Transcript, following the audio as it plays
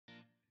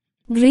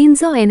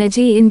Greenzo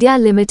Energy India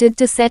Limited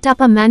to set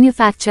up a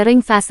manufacturing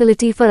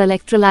facility for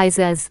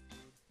electrolysers.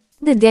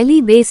 The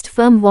Delhi-based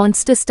firm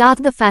wants to start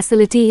the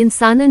facility in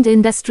Sanand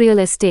Industrial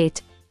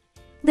Estate.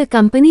 The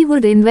company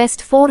would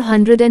invest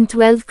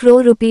 412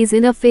 crore rupees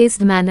in a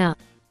phased manner.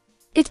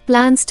 It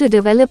plans to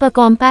develop a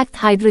compact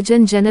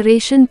hydrogen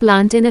generation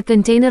plant in a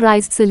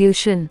containerized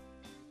solution.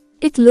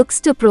 It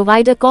looks to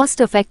provide a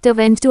cost-effective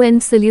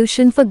end-to-end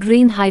solution for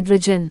green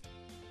hydrogen.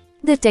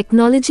 The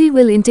technology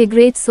will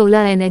integrate solar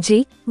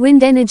energy,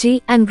 wind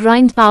energy, and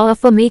grind power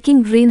for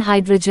making green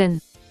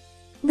hydrogen.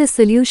 The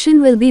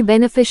solution will be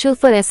beneficial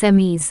for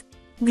SMEs.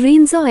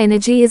 Greenzo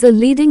Energy is a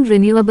leading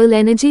renewable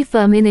energy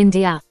firm in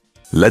India.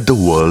 Let the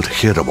world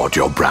hear about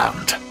your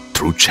brand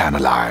through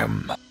Channel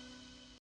IAM.